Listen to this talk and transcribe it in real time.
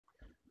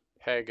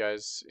Hey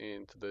guys,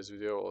 in today's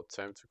video I'll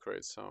attempt to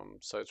create some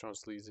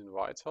SWEETSPOT leads in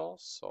Vital,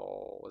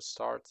 so let's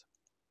start.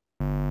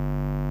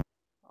 In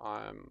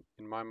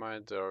my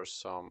mind there are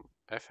some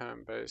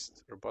FM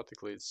based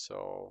robotic leads,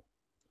 so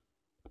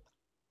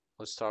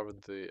let's start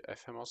with the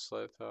FM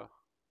oscillator.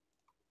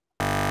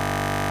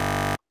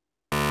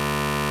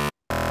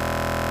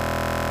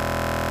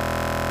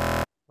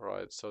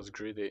 Right, so it's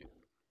greedy.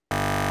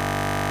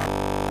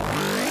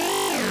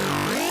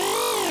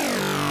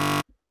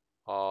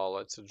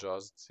 Let's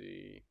adjust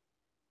the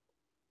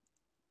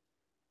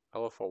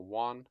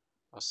LFO1,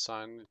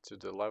 assign it to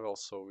the level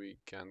so we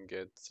can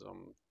get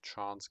some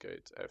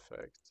transgate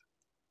effect.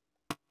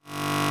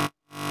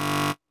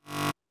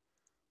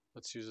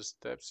 Let's use a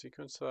step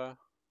sequencer.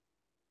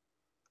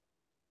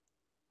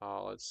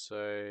 Let's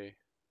say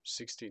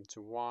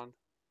 16:1,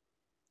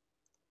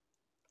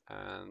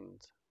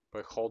 and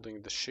by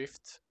holding the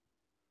shift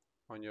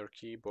on your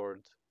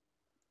keyboard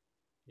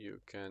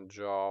you can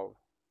draw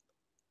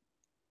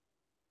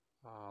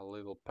a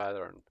little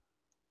pattern.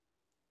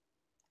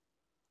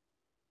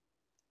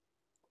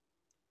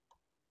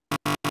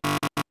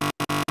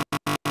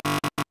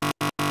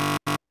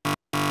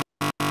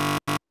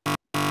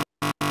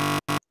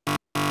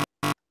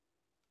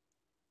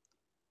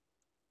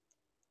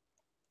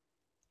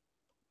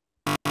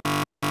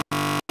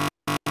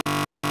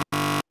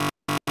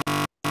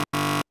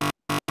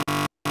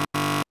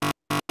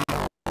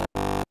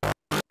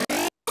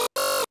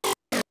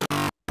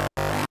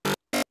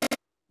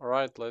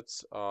 Alright,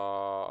 let's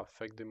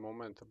affect the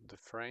moment of the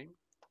frame.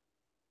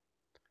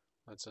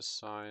 Let's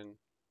assign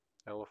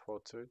LFO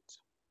to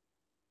it.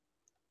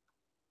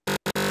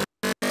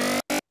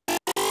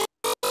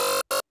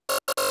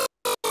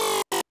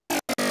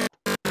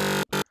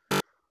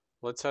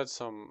 Let's add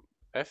some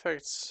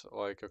effects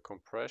like a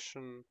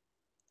compression.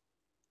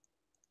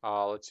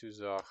 Let's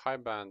use a high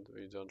band,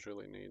 we don't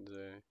really need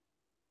the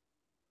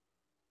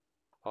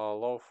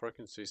low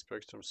frequency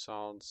spectrum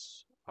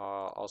sounds,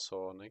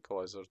 also an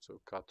equalizer to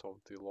cut off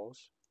the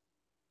lows.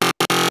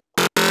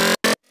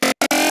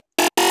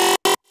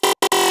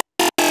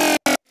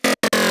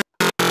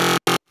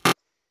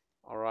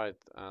 Alright,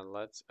 and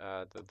let's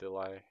add a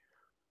delay.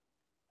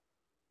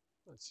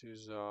 Let's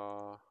use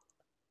a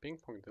ping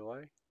pong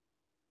delay.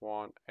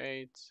 1,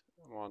 8,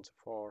 1 to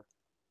 4.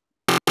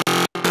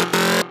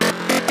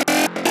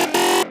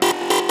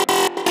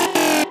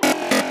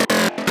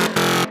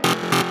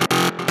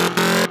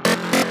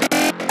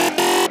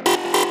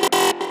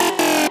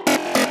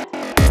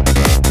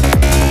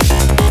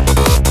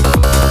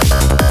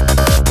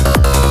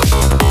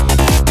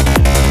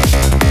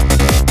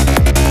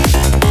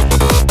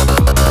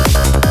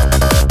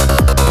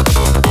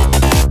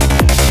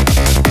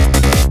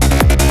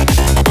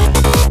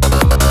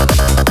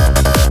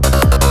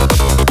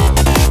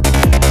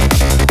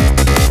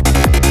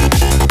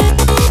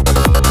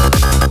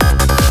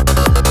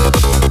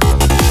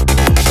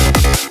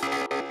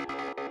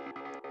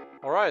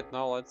 Alright,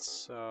 now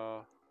let's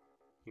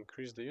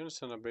increase the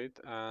unison a bit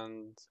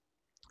and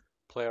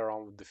play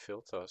around with the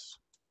filters.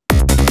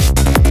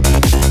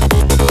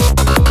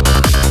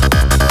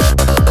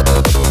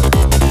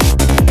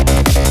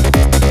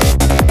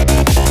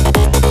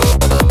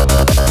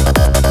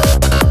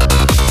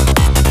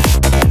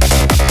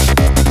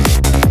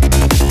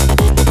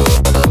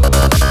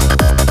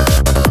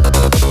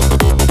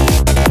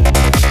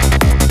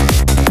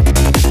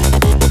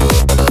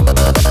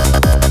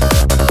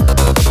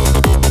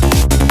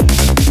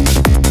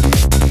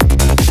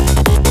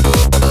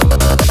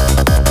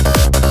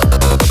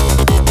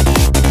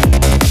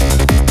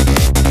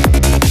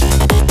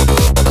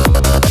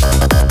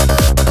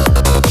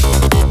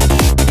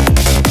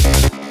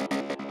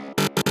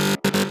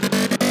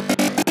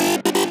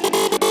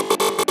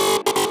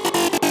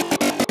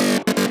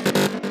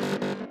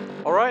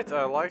 Alright,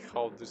 I like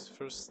how this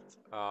first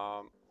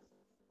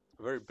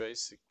very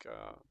basic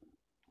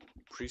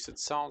preset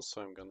sounds,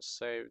 so I'm gonna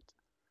save it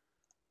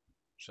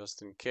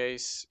just in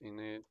case in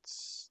it.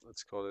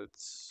 Let's call it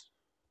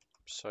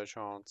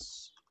PSY-LION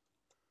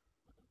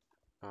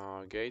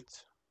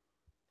gate.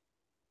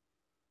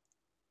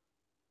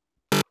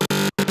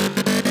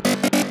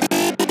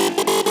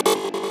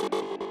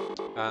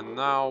 And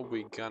now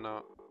we're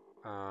gonna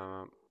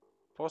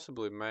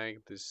possibly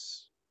make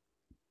this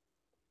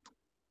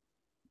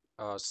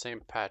same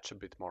patch a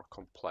bit more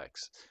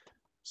complex.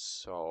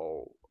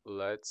 So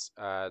let's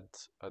add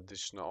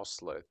additional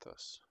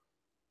oscillators.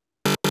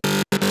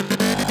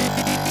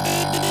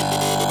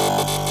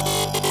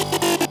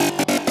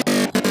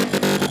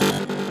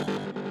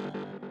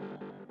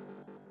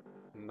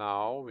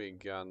 Now we're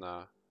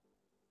gonna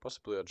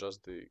possibly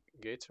adjust the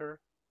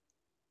gator.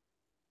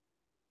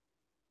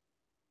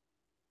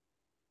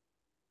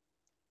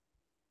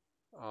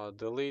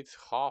 Delete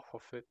half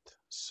of it,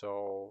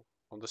 so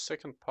on the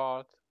second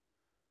part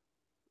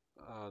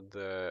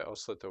the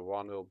oscillator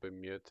 1 will be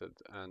muted,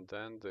 and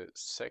then the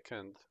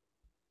second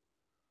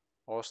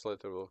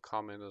oscillator will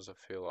come in as a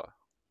filler.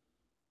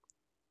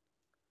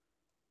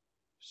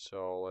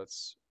 So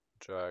let's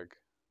drag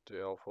the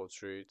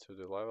LFO3 to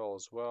the level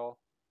as well.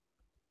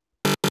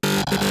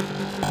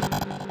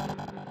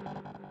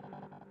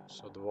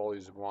 So the value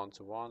is 1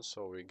 to 1,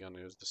 so we're gonna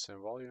use the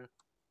same value.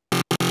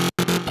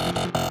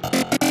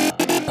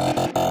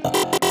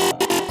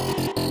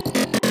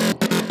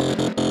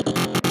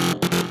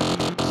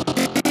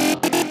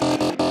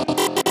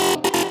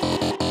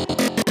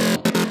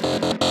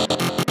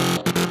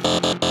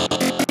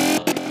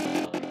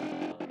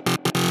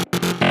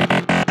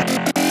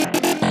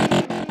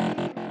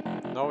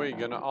 Now we're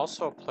gonna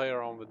also play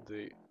around with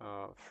the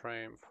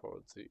frame for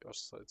the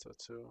oscillator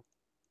too.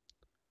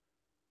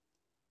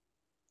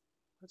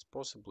 Let's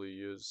possibly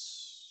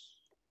use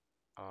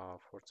 4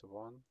 to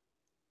 1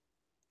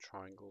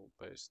 triangle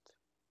based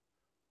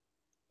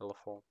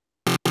LFO.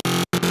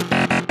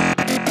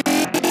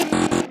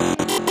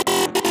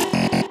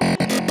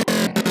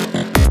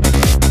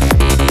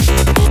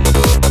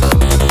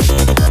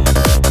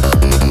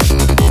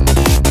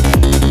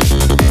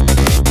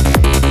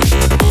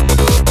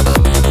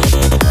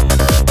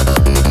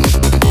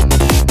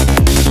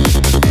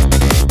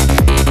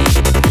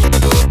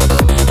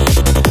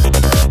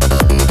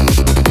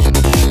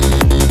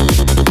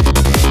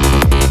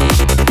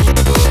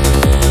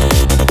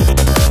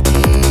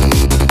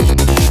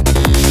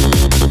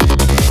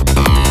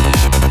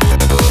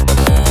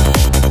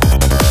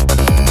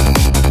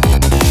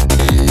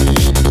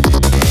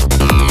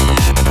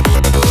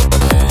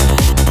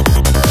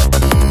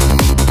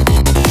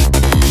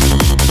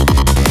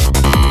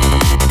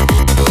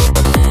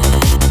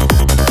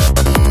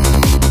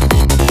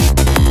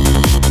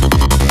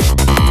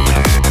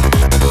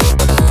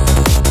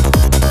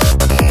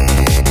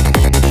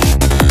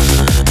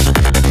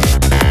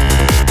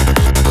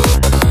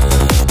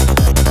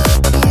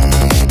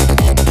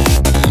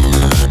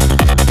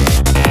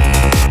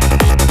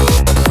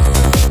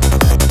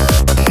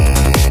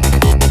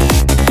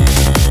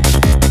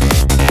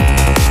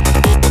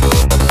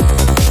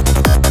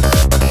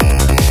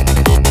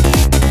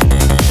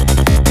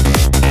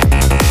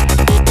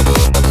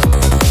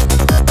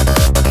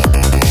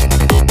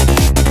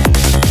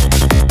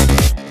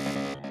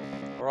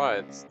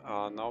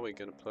 Now we're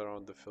gonna play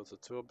around the filter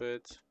too a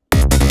bit.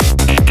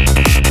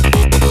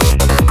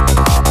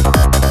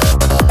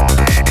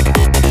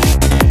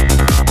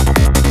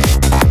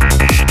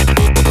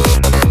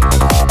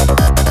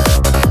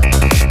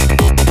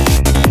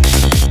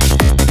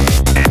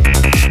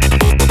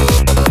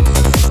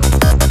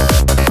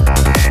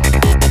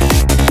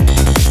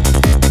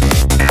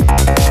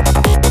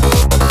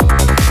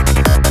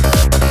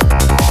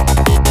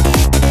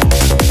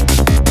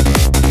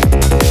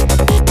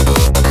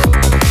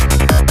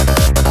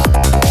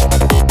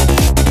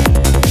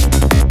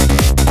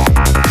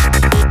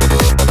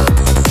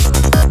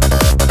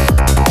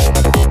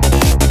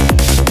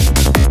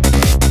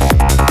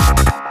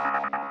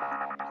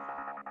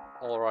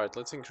 Alright,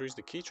 let's increase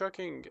the key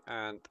tracking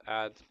and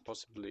add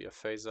possibly a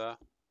phaser.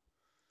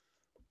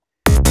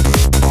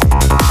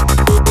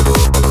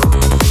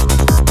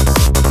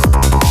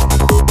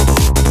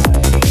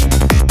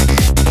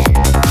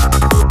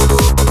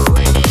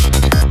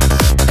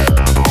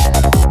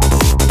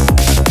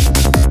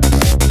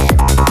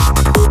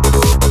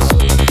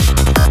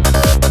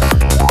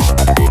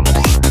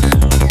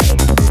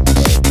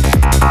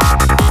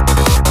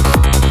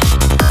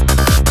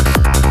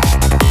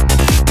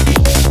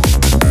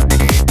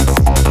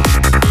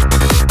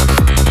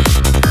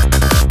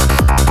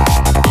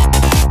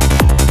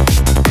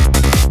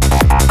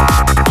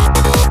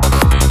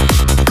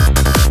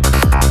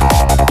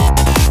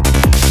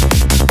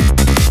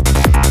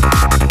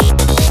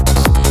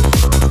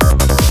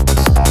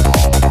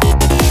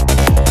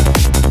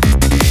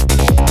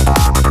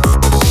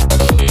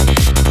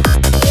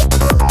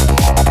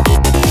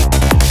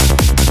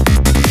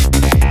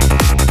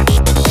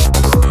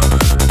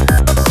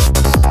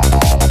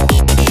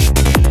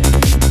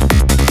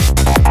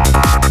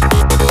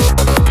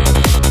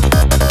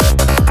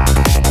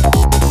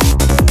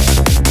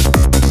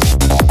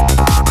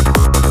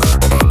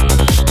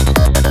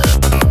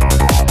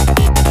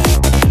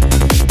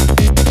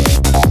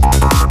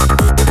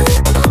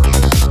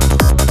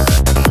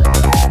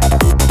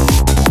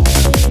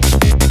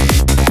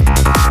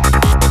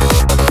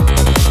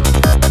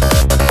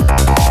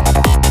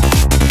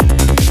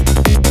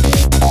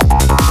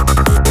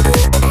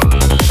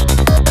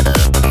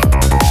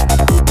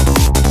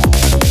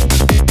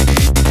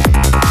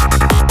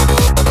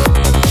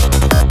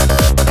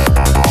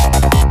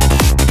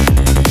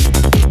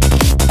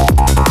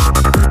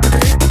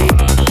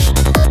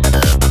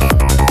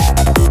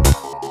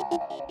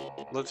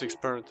 Let's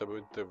experiment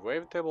with the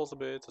wavetables a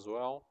bit as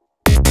well.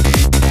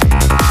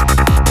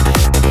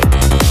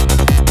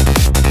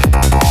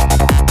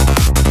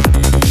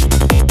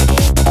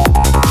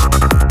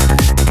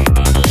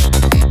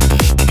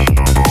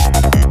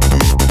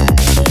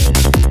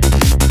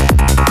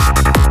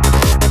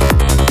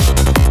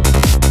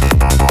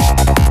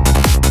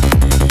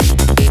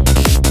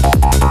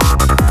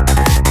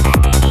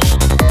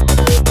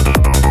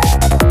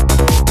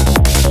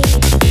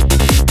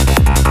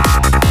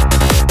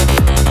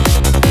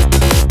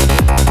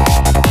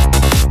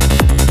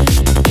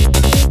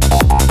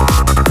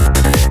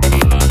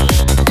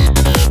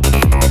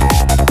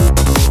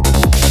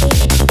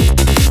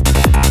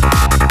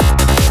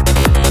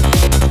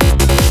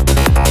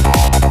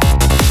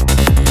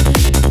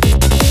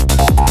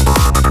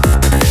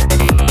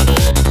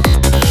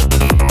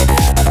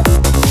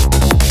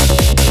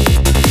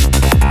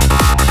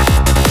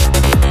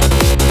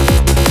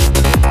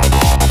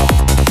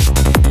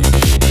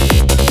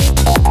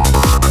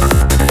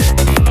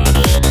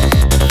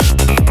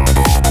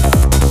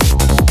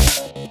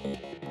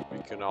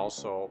 can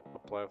also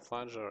apply a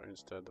flanger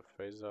instead of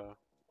phaser.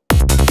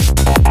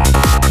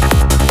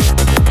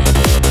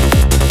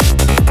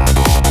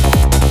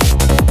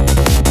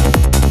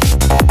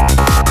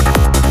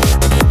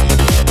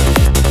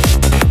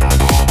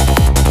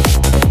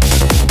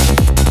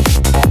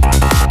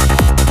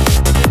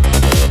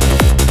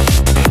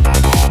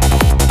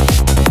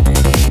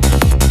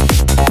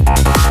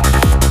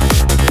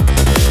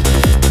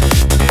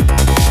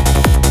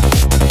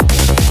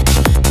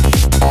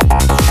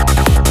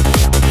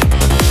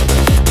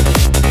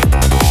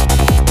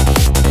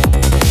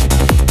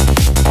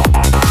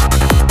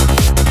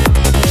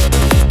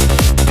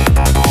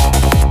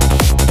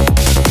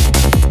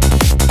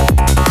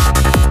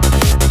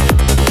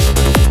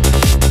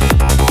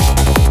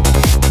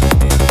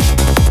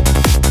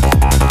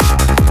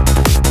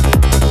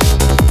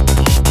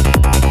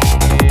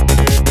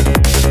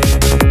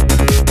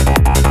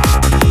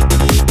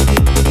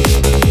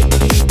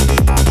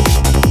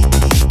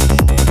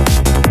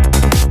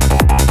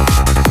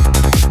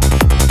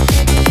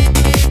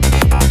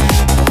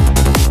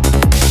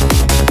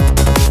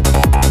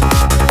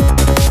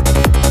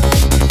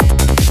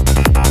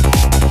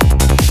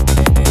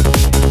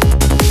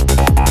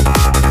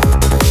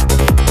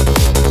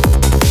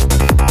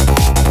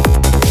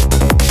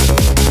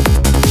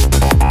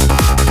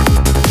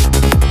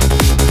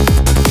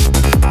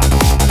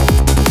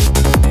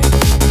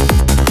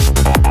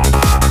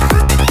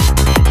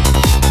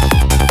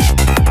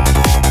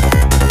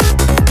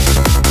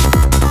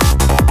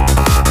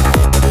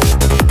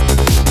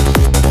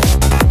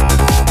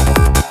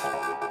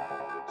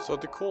 So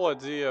the cool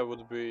idea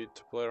would be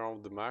to play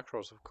around with the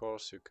macros. Of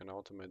course, you can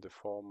automate the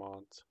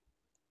format,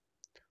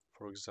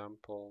 for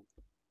example,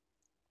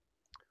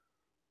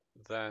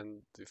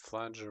 then the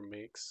flanger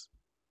mix,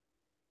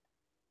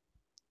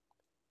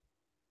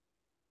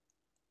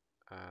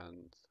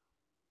 and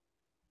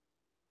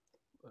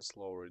let's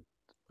lower it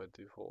by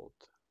default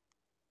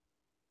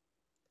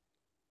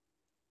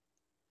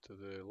to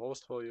the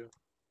lowest value.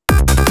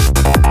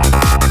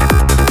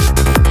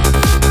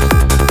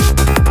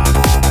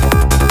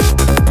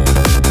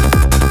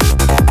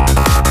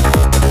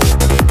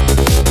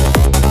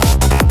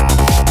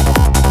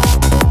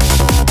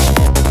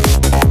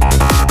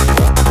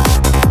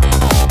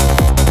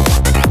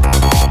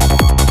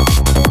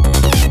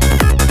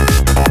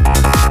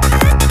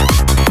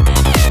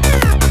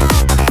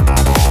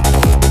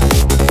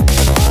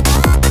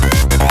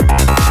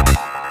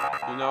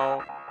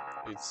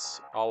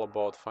 It's all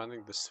about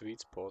finding the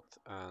sweet spot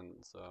and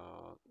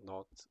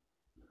not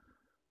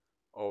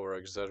over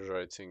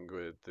exaggerating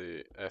with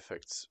the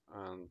effects.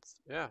 And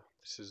yeah,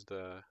 this is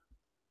the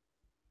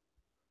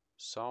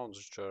sounds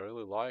which I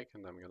really like,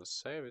 and I'm gonna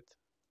save it.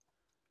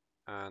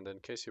 And in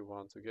case you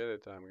want to get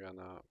it, I'm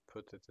gonna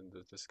put it in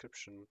the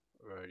description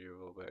where you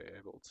will be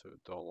able to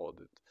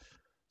download it.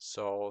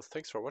 So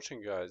thanks for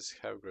watching, guys.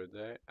 Have a great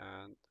day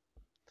and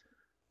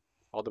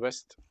all the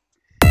best.